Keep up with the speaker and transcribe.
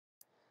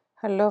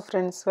Hello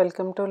friends,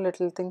 welcome to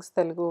little things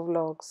Telugu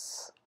vlogs.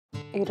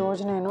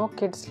 ఈరోజు నేను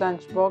kids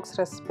lunch box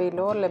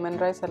రెసిపీలో lemon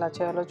rice ఎలా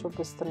చేయాలో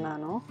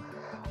చూపిస్తున్నాను.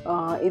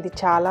 ఇది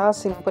చాలా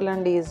సింపుల్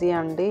అండ్ ఈజీ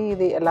అండి.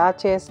 ఇది ఎలా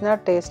చేసినా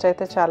టేస్ట్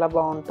అయితే చాలా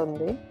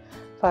బాగుంటుంది.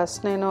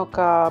 ఫస్ట్ నేను ఒక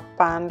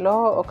ప్యాన్లో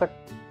ఒక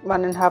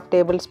 1.5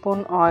 టేబుల్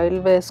స్పూన్ ఆయిల్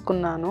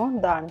వేసుకున్నాను.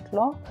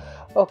 దాంట్లో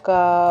ఒక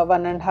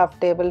 1.5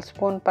 టేబుల్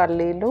స్పూన్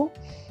పల్లీలు,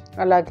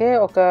 అలాగే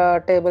ఒక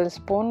టేబుల్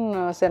స్పూన్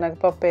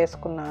శనగపప్పు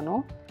వేసుకున్నాను.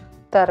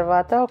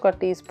 తర్వాత ఒక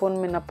టీ స్పూన్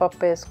మినపప్పు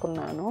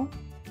వేసుకున్నాను.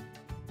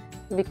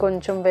 ఇవి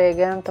కొంచెం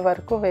వేగేంత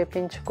వరకు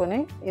వేపించుకొని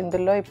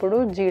ఇందులో ఇప్పుడు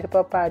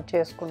జీడిపప్పు యాడ్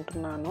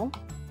చేసుకుంటున్నాను.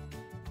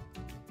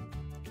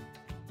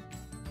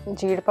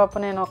 జీడిపప్పు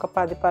నేను ఒక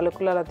 10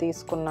 పలుకులు అలా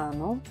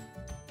తీసుకున్నాను.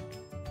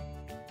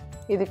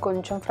 ఇది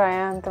కొంచెం ఫ్రై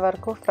అయ్యేంత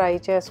వరకు ఫ్రై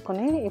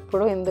చేసుకుని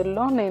ఇప్పుడు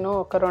ఇందులో నేను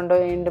ఒక 2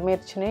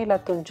 ఎండుమిర్చిని ఇలా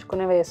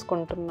తుంచుకుని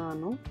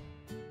వేసుకుంటున్నాను.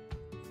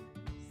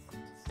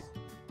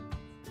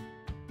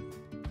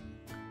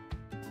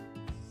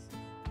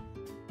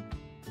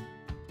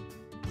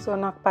 సో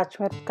నాకు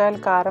పచ్చిమిరపకాయలు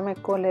కారం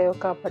ఎక్కువ లేవు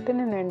కాబట్టి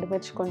నేను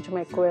ఎండుమిర్చి కొంచెం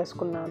ఎక్కువ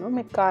వేసుకున్నాను.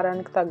 మీకు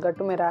కారానికి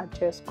తగ్గట్టు మీరు యాడ్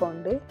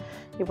చేసుకోండి.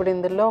 ఇప్పుడు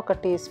ఇందులో ఒక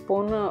టీ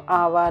స్పూన్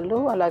ఆవాలు,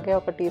 అలాగే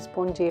ఒక టీ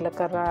స్పూన్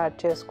జీలకర్ర యాడ్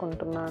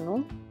చేసుకుంటున్నాను.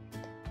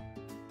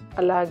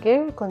 అలాగే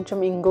కొంచెం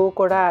ఇంగువ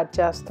కూడా యాడ్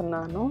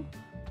చేస్తున్నాను.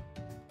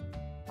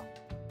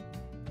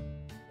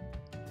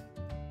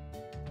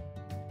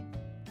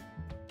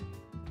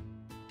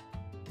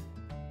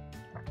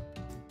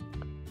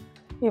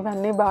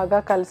 ఇవన్నీ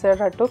బాగా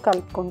కలిసేటట్టు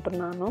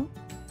కలుపుకుంటున్నాను.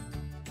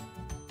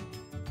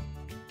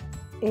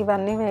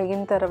 ఇవన్నీ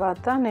వేగిన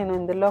తర్వాత నేను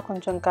ఇందులో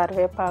కొంచెం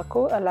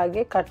కరివేపాకు,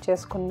 అలాగే కట్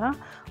చేసుకున్న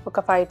ఒక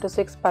 5 to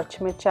 6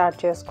 పచ్చిమిర్చి యాడ్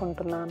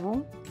చేసుకుంటున్నాను.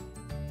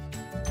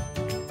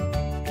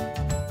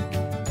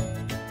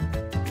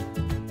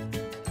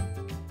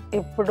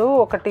 ఇప్పుడు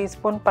ఒక టీ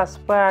స్పూన్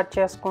పసుపు యాడ్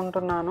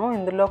చేసుకుంటున్నాను.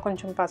 ఇందులో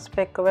కొంచెం పసుపు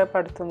ఎక్కువే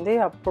పడుతుంది,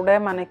 అప్పుడే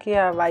మనకి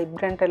ఆ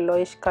వైబ్రెంట్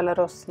ఎల్లోయిష్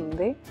కలర్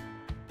వస్తుంది.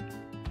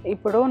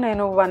 ఇప్పుడు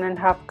నేను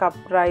 1.5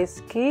 కప్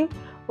రైస్కి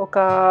ఒక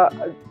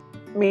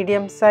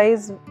మీడియం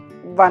సైజ్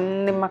 1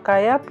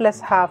 నిమ్మకాయ ప్లస్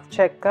హాఫ్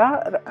చెక్క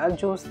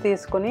జ్యూస్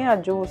తీసుకుని ఆ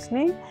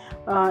జ్యూస్ని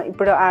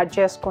ఇప్పుడు యాడ్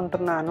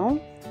చేసుకుంటున్నాను.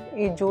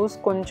 ఈ జ్యూస్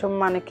కొంచెం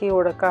మనకి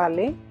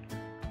ఉడకాలి.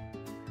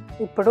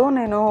 ఇప్పుడు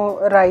నేను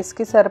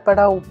రైస్కి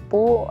సరిపడా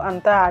ఉప్పు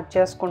అంతా యాడ్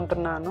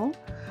చేసుకుంటున్నాను.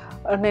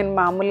 నేను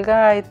మామూలుగా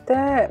అయితే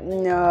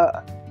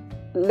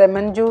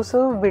లెమన్ జ్యూస్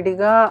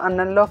విడిగా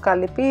అన్నంలో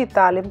కలిపి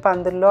తాలింపు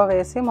అందులో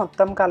వేసి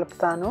మొత్తం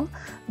కలుపుతాను.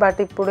 బట్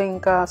ఇప్పుడు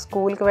ఇంకా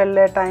స్కూల్కి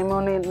వెళ్ళే టైము,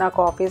 నాకు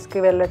ఆఫీస్కి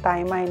వెళ్ళే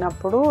టైం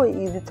అయినప్పుడు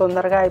ఇది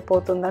తొందరగా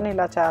అయిపోతుందని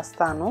ఇలా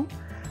చేస్తాను.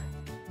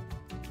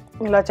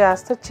 ఇలా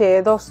చేస్తే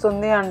చేదు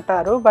వస్తుంది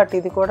అంటారు, బట్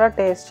ఇది కూడా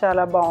టేస్ట్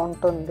చాలా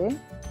బాగుంటుంది.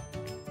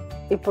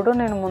 ఇప్పుడు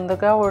నేను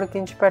ముందుగా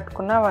ఉడికించి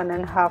పెట్టుకున్న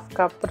 1.5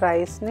 కప్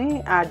రైస్ని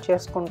యాడ్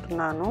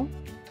చేసుకుంటున్నాను.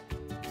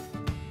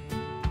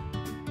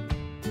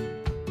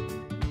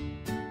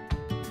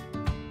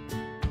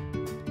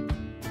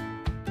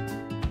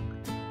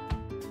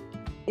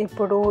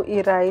 ఇప్పుడు ఈ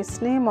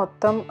రైస్ని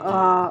మొత్తం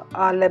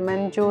ఆ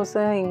లెమన్ జ్యూస్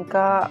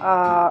ఇంకా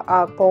ఆ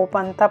పోపు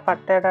అంతా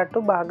పట్టేటట్టు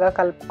బాగా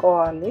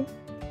కలుపుకోవాలి.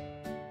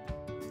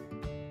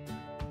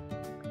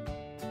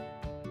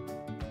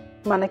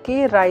 మనకి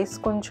రైస్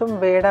కొంచెం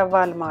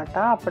వేడవ్వాలన్నమాట,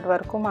 అప్పటి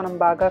వరకు మనం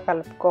బాగా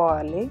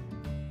కలుపుకోవాలి.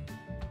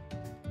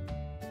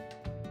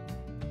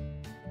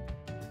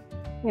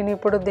 నేను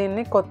ఇప్పుడు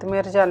దీన్ని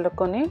కొత్తిమీర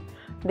జల్లుకొని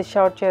డిష్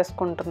అవుట్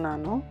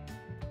చేసుకుంటున్నాను.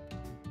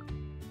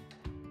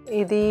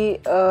 ఇది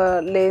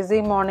లేజీ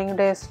మార్నింగ్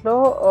డేస్లో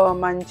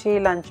మంచి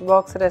లంచ్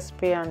బాక్స్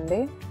రెసిపీ అండి.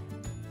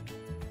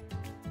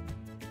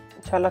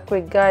 చాలా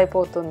క్విక్గా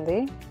అయిపోతుంది.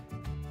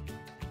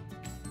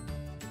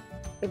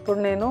 ఇప్పుడు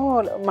నేను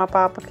మా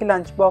పాపకి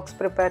లంచ్ బాక్స్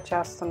ప్రిపేర్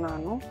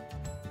చేస్తున్నాను.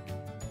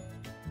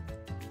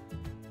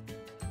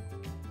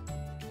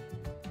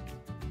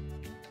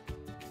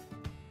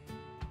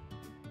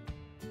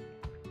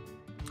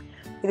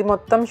 ఇది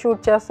మొత్తం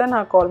షూట్ చేస్తే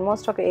నాకు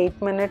ఆల్మోస్ట్ ఒక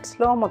 8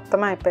 minutesలో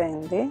మొత్తం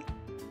అయిపోయింది.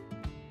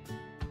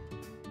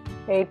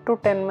 8 to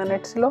 10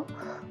 minutesలో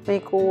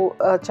మీకు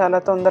చాలా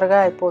తొందరగా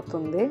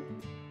అయిపోతుంది.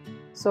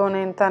 సో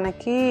నేను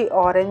తనకి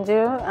ఆరెంజ్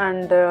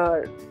అండ్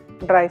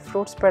డ్రై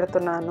ఫ్రూట్స్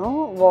పెడుతున్నాను,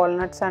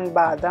 వాల్నట్స్ అండ్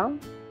బాదాం.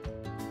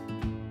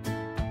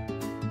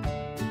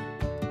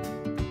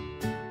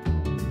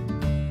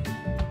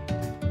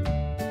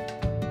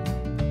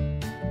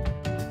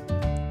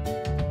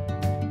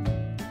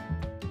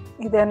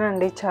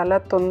 ఇదేనండి చాలా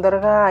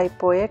తొందరగా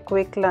అయిపోయే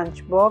quick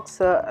lunch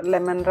box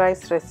lemon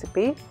rice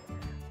recipe.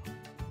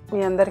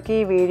 మీ అందరికీ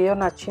ఈ వీడియో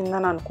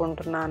నచ్చిందని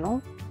అనుకుంటున్నాను.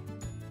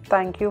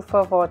 Thank you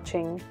for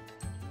watching.